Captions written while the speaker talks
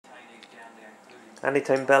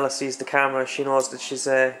Anytime Bella sees the camera, she knows that she's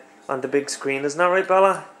on the big screen. Isn't that right,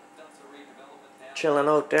 Bella? Chilling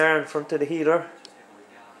out there in front of the heater.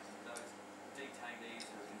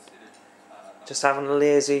 Just having a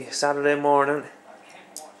lazy Saturday morning.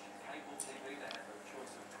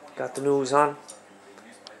 Got the news on.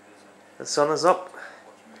 The sun is up.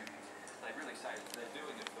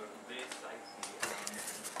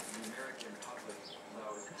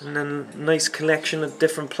 And then a nice collection of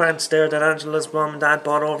different plants there that Angela's mum and dad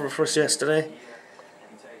bought over for us yesterday.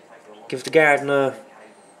 Give the garden a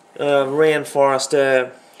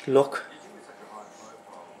rainforest look.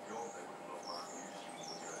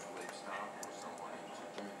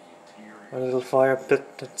 A little fire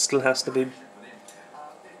pit that still has to be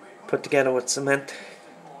put together with cement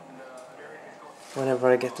whenever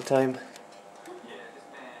I get the time.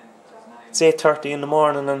 It's 8:30 in the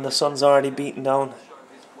morning and the sun's already beating down.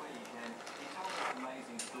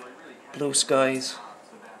 Blue skies.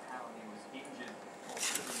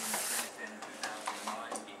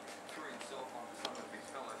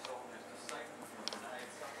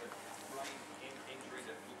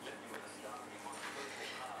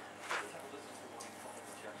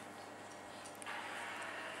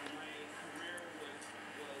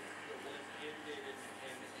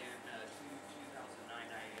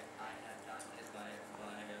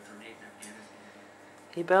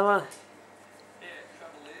 Hey Bella,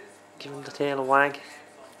 give him the tail a wag.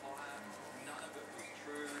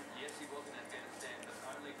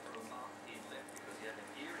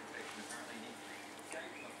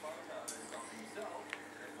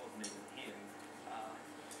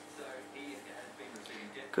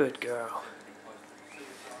 Good girl.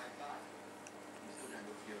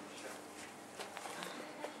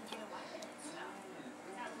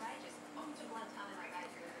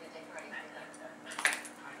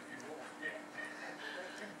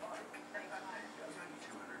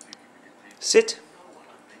 Sit.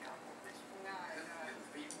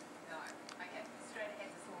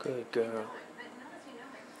 Good girl.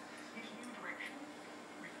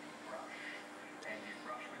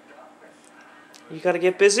 You gotta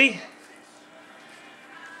get busy.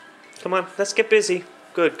 Come on, let's get busy.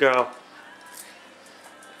 Good girl.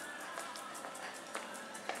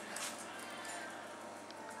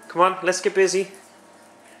 Come on, let's get busy.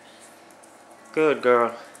 Good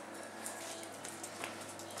girl.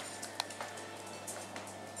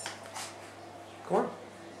 Come on.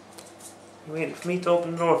 You waiting for me to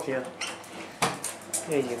open the door for you?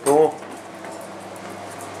 There you go.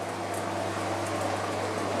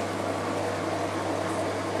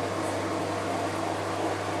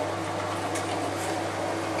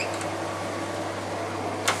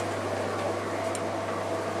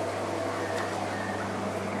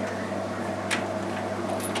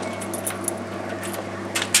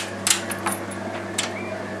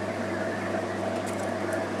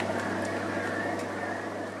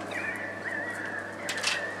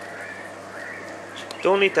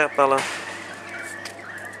 Don't eat that, Bella.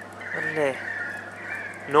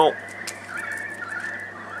 No.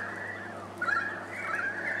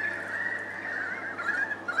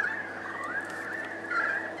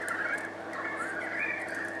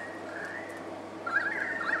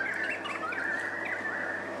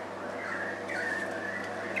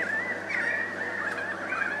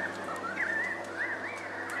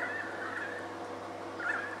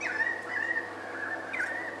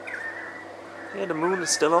 Yeah, the moon is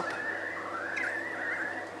still up.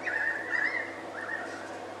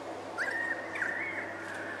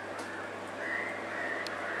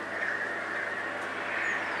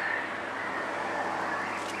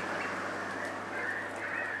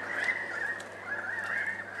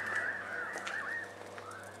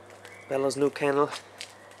 Bella's new kennel.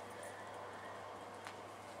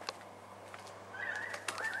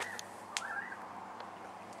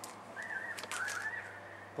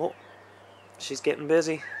 Oh, she's getting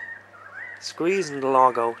busy. Squeezing the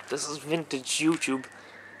log out. This is vintage YouTube.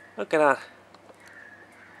 Look at that.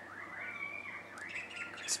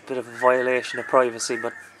 It's a bit of a violation of privacy,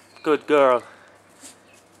 but good girl.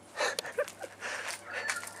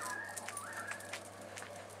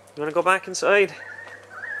 You wanna go back inside?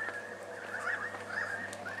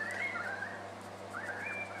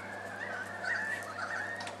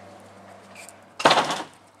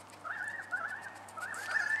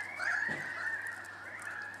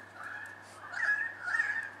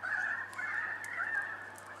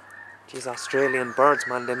 These Australian birds,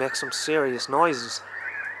 man, they make some serious noises.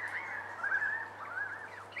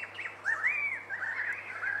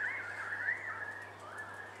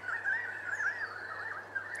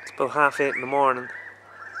 It's about 8:30 in the morning.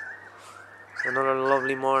 Another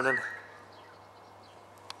lovely morning.